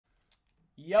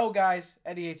Yo guys,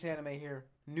 Eddie Hates Anime here.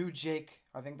 New Jake.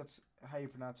 I think that's how you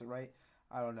pronounce it, right?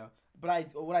 I don't know.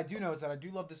 But what I do know is that I do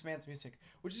love this man's music,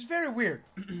 which is very weird.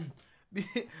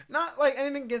 Not like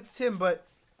anything against him, but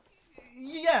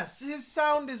yes, his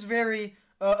sound is very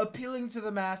appealing to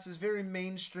the masses, very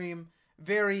mainstream,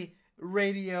 very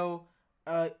radio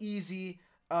easy.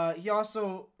 He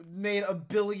also made a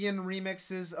billion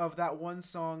remixes of that one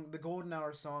song, the Golden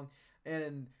Hour song,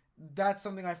 and that's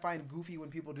something I find goofy when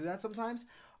people do that sometimes.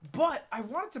 But I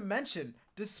wanted to mention,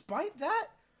 despite that,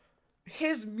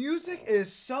 his music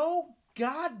is so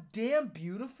goddamn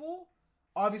beautiful,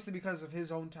 obviously because of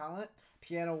his own talent,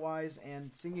 piano-wise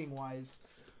and singing-wise,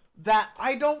 that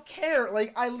I don't care.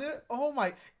 Like, I literally, oh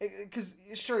my, because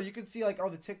sure, you can see, like,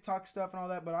 all the TikTok stuff and all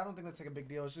that, but I don't think that's, like, a big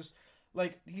deal. It's just,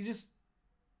 like, he just,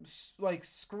 like,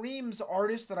 screams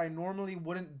artists that I normally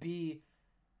wouldn't be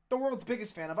the world's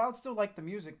biggest fan of. I would still like the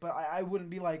music, but I wouldn't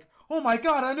be like, oh my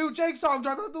god, a new Jake song,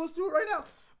 I'm about to listen to it right now.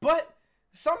 But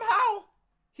somehow,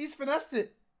 he's finessed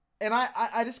it. And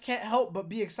I just can't help but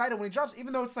be excited when he drops,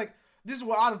 even though it's like, this is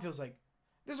what Autumn feels like.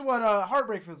 This is what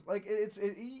Heartbreak feels like.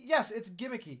 Yes, it's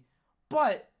gimmicky.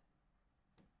 But,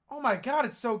 oh my god,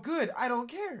 it's so good. I don't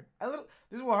care.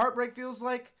 This is what Heartbreak feels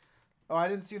like. Oh, I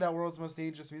didn't see that World's Most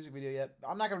Dangerous music video yet.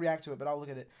 I'm not going to react to it, but I'll look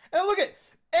at it. And look at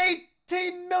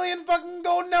 18 million fucking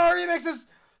Golden Hour remixes.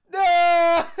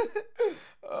 Ah!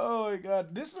 Oh my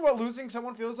god. This is what Losing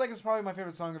Someone feels like. It's probably my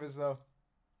favorite song of his, though.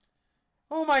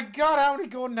 Oh my god, how many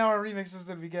Golden Hour remixes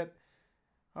did we get?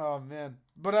 Oh man.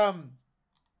 But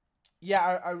yeah,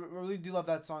 I really do love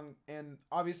that song, and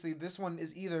obviously this one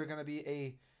is either gonna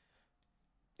be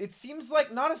it seems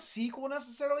like not a sequel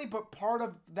necessarily, but part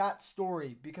of that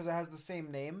story because it has the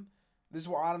same name. This is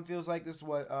what Autumn feels like, this is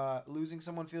what Losing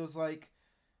Someone feels like.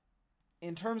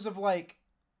 In terms of like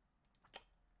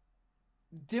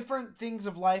different things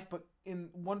of life, but in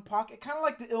one pocket, kind of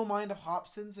like the Ill Mind of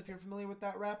Hobson's, if you're familiar with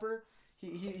that rapper.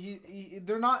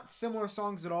 They're not similar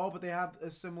songs at all, but they have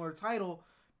a similar title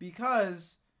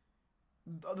because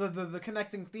the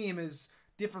connecting theme is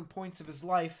different points of his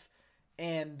life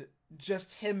and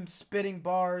just him spitting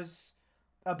bars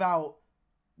about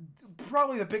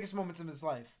probably the biggest moments in his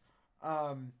life.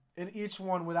 And each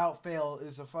one, without fail,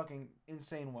 is a fucking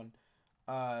insane one.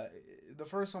 The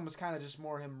first one was kind of just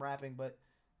more him rapping,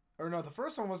 or no, the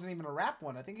first one wasn't even a rap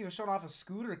one. I think he was showing off a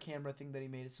scooter camera thing that he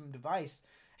made, some device.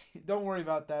 Don't worry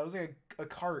about that. It was like a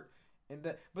cart.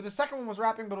 But the second one was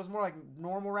rapping, but it was more like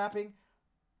normal rapping.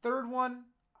 Third one,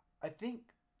 I think,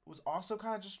 was also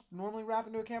kind of just normally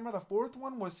rapping to a camera. The fourth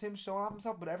one was him showing off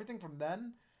himself, but everything from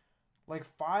then, like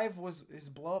 5 was his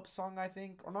blow up song, I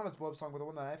think, or not his blow up song, but the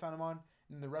one that I found him on,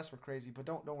 and the rest were crazy. But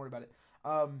don't worry about it.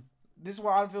 This is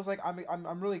what Autumn feels like.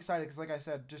 I'm really excited because, like I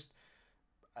said, just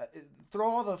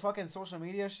throw all the fucking social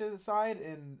media shit aside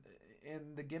and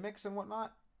the gimmicks and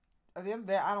whatnot. At the end of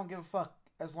the day, I don't give a fuck.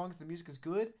 As long as the music is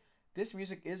good. This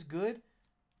music is good.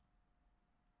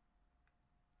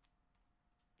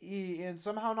 And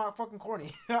somehow not fucking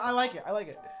corny. I like it. I like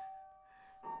it.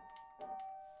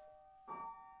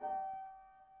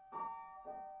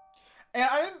 And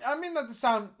I mean that to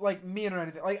sound like mean or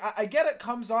anything. Like, I get it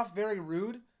comes off very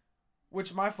rude.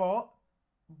 Which, my fault.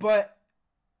 But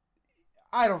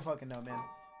I don't fucking know, man.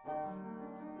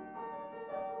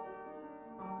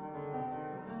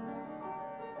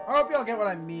 I hope y'all get what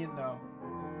I mean, though.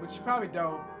 Which you probably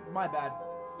don't. My bad.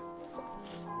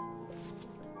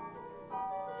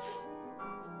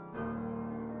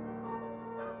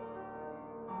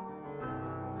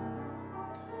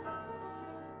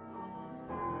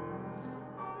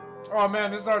 Oh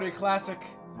man, this is already a classic.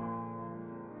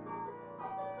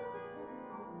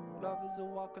 Love is a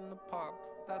walk in the park.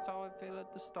 That's how I feel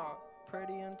at the start.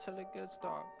 Pretty until it gets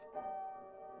dark.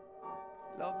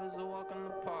 Love is a walk in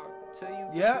the park till you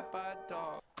get hit by a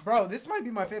dog. Bro, this might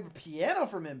be my favorite piano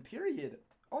from him, period.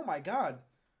 Oh my god.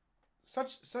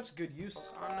 Such good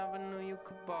use. I never knew you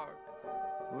could bark.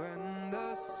 When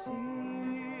the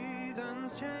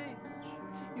seasons change,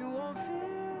 you won't feel.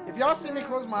 If y'all see me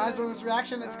close my eyes during this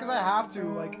reaction, it's because I have to.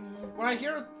 Like, when I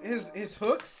hear his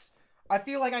hooks, I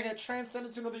feel like I get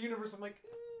transcended to another universe. I'm like,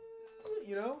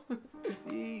 you know?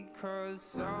 Because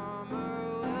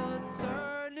summer will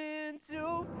turn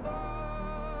into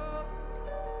fall.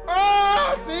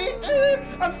 Oh, see?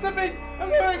 I'm slipping! I'm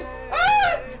slipping!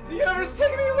 Ah! The universe is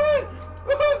taking me away!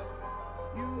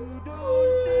 You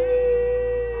don't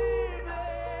need it.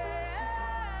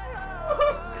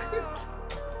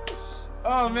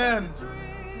 Oh, man.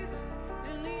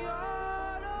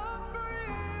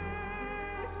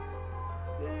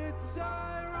 It's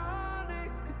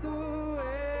ironic the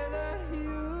way that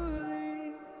you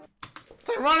leave. It's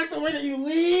ironic the way that you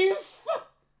leave.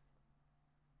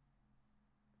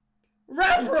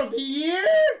 Rapper of the Year?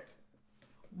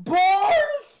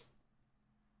 Bars?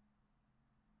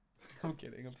 I'm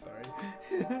kidding. I'm sorry.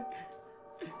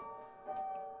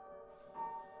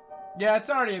 Yeah, it's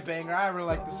already a banger. I really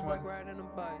like this one. Like riding a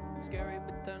bike. Scary,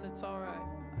 but then it's alright.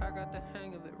 I got the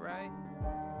hang of it, right?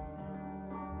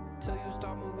 Till you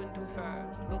start moving too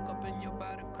fast. Look up and your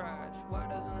body crash. Why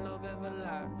doesn't love ever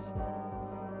last?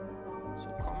 So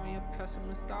call me a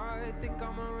pessimist. I think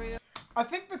I'm a real. I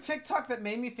think the TikTok that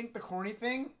made me think the corny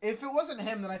thing, if it wasn't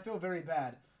him, then I feel very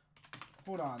bad.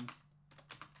 Hold on.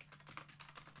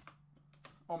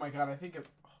 Oh my god, I think it...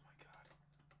 Oh my god.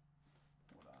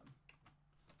 Hold on.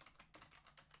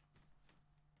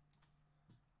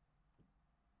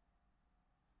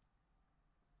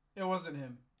 It wasn't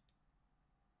him.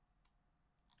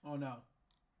 Oh no.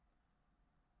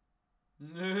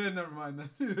 Never mind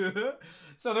then.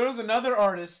 So there was another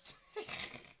artist.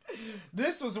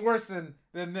 This was worse than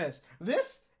this.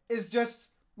 This is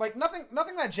just like nothing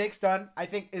that Jake's done, I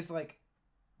think, is like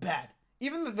bad.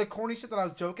 Even the corny shit that I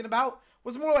was joking about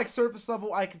was more like surface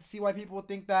level. I could see why people would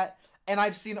think that. And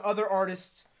I've seen other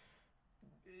artists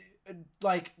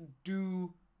like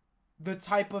do the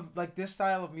type of like this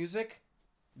style of music.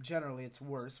 Generally it's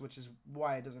worse, which is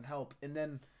why it doesn't help. And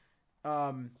then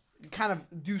kind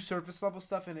of do surface level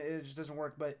stuff and it just doesn't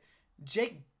work. But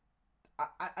Jake,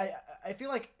 I feel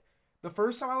like the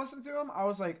first time I listened to him, I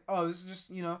was like, oh, this is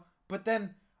just, you know. But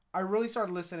then I really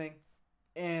started listening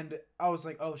and I was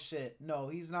like, oh shit, no,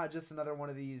 he's not just another one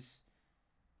of these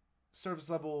surface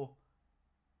level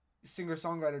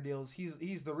singer-songwriter deals.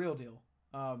 He's the real deal.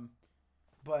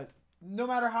 But no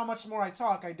matter how much more I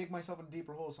talk, I dig myself in a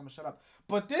deeper hole, so I'm gonna shut up.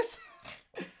 But this,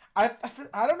 I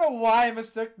don't know why I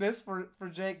mistook this for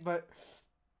Jake, but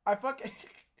I fucking,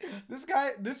 this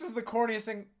guy, this is the corniest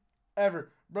thing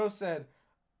ever. Bro said,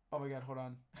 oh my god, hold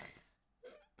on.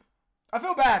 I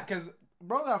feel bad because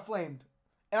bro got flamed.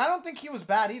 And I don't think he was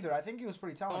bad either. I think he was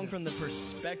pretty talented. From the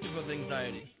perspective of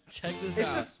anxiety. Check this out.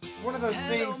 It's just one of those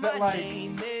things that like,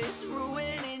 see,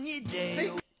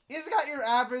 he's got your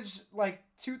average like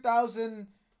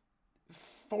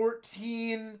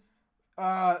 2014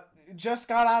 just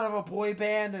got out of a boy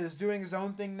band and is doing his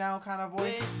own thing now kind of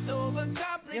voice.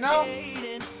 You know?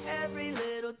 And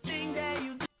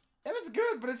it's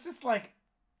good, but it's just like,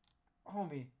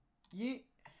 homie,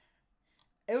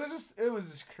 it was just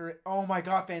oh my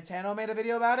god, Fantano made a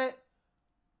video about it?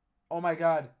 Oh my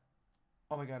god.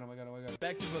 Oh my god, oh my god, oh my god.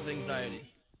 Perspective of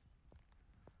anxiety.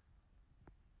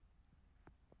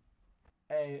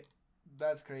 Hey,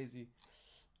 that's crazy.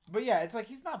 But yeah, it's like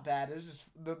he's not bad. It was just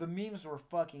the memes were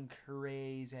fucking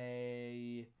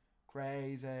crazy.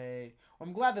 Crazy. Well,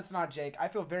 I'm glad that's not Jake. I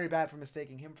feel very bad for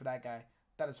mistaking him for that guy.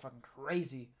 That is fucking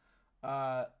crazy.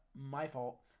 My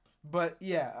fault. But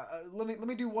yeah, let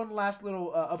me do one last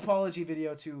little apology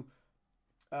video to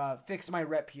fix my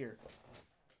rep here.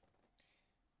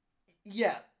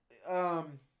 Yeah.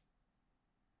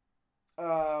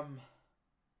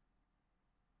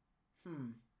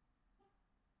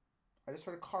 I just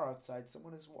heard a car outside.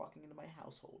 Someone is walking into my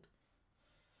household.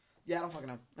 Yeah, I don't fucking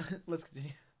know. Let's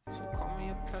continue. So call me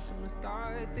a pessimist.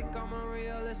 I think I'm a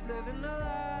realist living a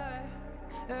lie.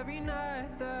 Every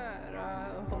night that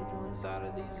I hold you inside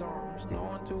of these arms,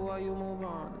 knowing to why you move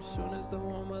on as soon as the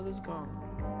warm weather's gone.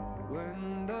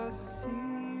 When the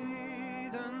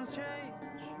seasons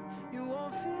change, you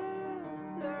won't feel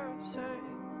the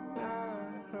same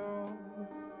at all.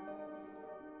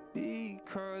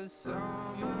 Because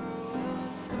summer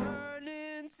will turn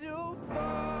into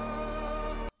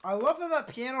fall. I love how that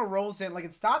piano rolls in, like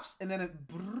it stops and then it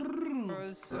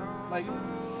like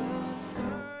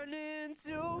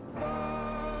to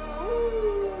fall.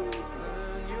 Ooh.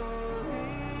 When you're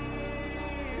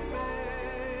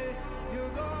leaving, you're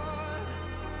gone.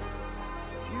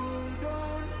 You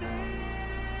don't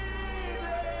need me.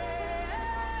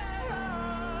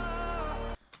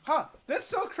 Huh, that's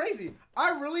so crazy. I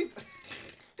really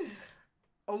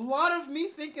a lot of me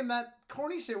thinking that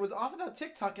corny shit was off of that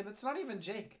TikTok and it's not even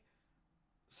Jake.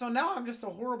 So now I'm just a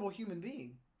horrible human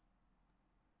being.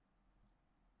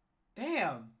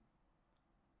 Damn.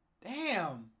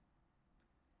 Damn.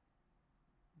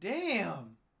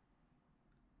 Damn.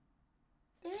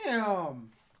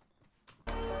 Damn.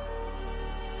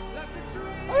 Like the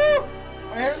trees. Oh!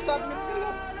 I had to stop me.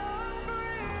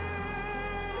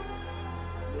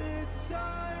 It's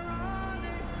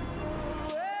ironic.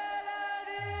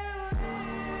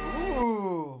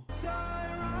 Ooh. It's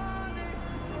ironic.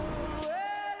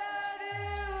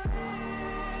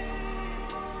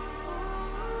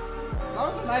 That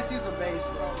was a nice use of bass,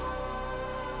 bro.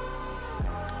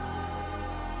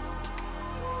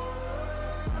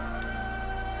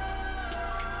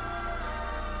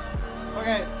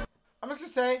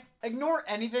 say, ignore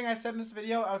anything I said in this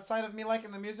video outside of me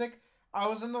liking the music. I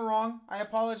was in the wrong. I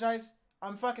apologize.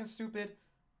 I'm fucking stupid.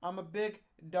 I'm a big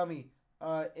dummy.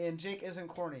 And Jake isn't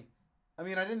corny. I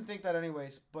mean, I didn't think that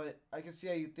anyways, but I can see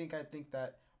how you think I think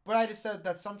that. But I just said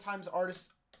that sometimes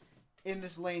artists in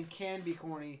this lane can be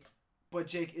corny, but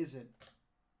Jake isn't.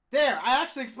 There! I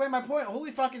actually explained my point.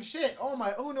 Holy fucking shit. Oh my,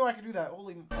 who knew I could do that?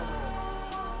 Holy... Oh my God.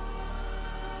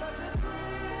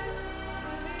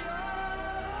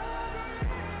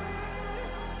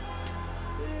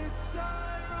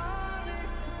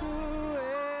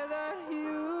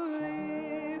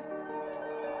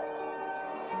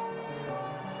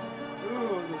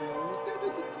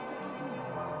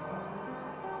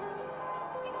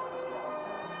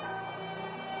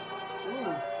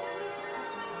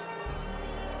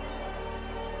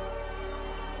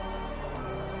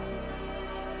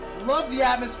 Love the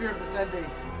atmosphere of this ending.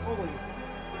 Holy.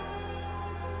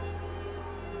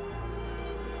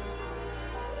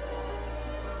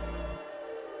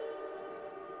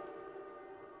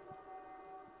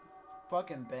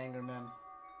 Fucking banger, man.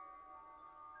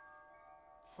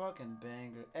 Fucking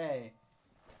banger. Hey.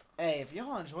 Hey, if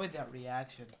y'all enjoyed that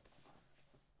reaction,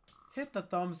 hit the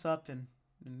thumbs up and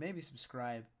maybe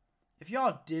subscribe. If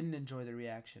y'all didn't enjoy the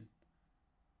reaction,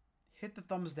 hit the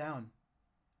thumbs down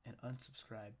and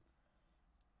unsubscribe.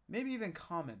 Maybe even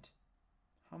comment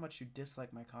how much you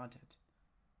dislike my content.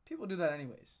 People do that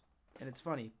anyways, and it's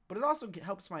funny. But it also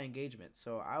helps my engagement,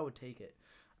 so I would take it.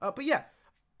 But yeah,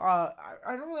 I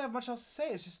don't really have much else to say.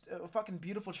 It's just a fucking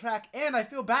beautiful track, and I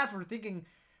feel bad for thinking,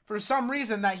 for some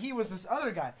reason, that he was this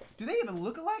other guy. Do they even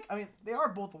look alike? I mean, they are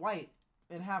both white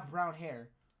and have brown hair,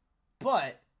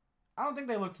 but I don't think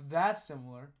they looked that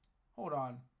similar. Hold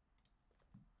on.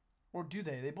 Or do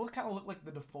they? They both kind of look like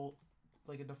the default,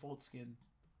 like a default skin.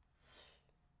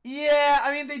 Yeah,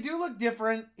 I mean, they do look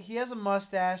different. He has a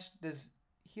mustache.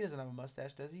 He doesn't have a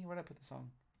mustache, does he? Where did I put the song?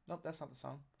 Nope, that's not the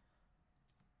song.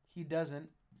 He doesn't.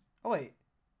 Oh, wait.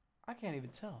 I can't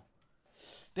even tell.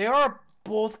 They are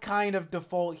both kind of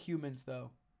default humans,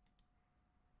 though.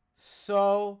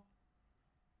 So,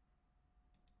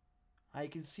 I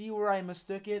can see where I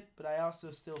mistook it, but I also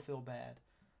still feel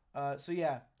bad. So,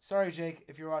 yeah. Sorry, Jake,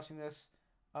 if you're watching this.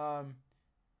 And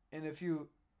if you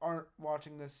aren't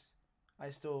watching this, I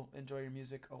still enjoy your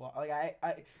music a lot. Like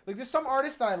like there's some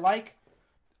artists that I like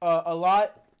a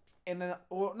lot, and then,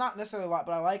 well, not necessarily a lot,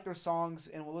 but I like their songs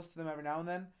and will listen to them every now and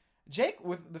then. Jake,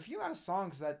 with the few amount of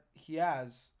songs that he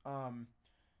has,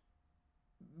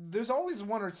 there's always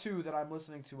one or two that I'm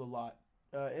listening to a lot.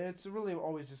 It's really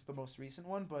always just the most recent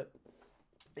one, but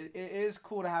it is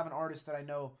cool to have an artist that I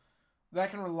know that I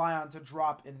can rely on to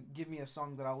drop and give me a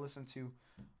song that I'll listen to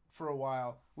for a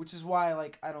while, which is why,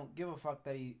 like, I don't give a fuck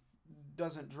that he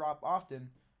doesn't drop often,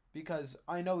 because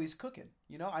I know he's cooking.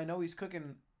 You know, I know he's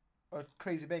cooking a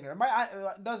crazy banger.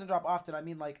 Doesn't drop often. I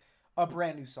mean, like, a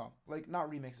brand new song, like,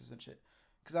 not remixes and shit,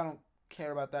 because I don't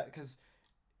care about that. Because,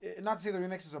 not to say the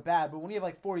remixes are bad, but when you have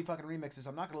like 40 fucking remixes,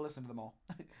 I'm not gonna listen to them all.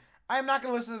 I am not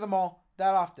gonna listen to them all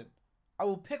that often. I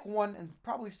will pick one and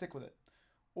probably stick with it.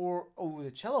 Or, oh,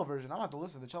 the cello version. I'm gonna have to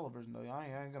listen to the cello version though. I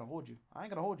ain't gonna hold you. I'm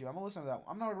gonna listen to that.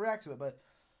 I'm not gonna react to it, but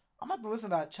I'm gonna have to listen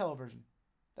to that cello version.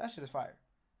 That shit is fire.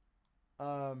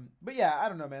 But yeah, I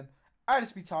don't know, man. I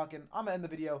just be talking. I'm gonna end the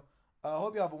video.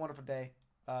 Hope you all have a wonderful day.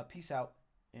 Peace out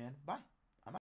and bye.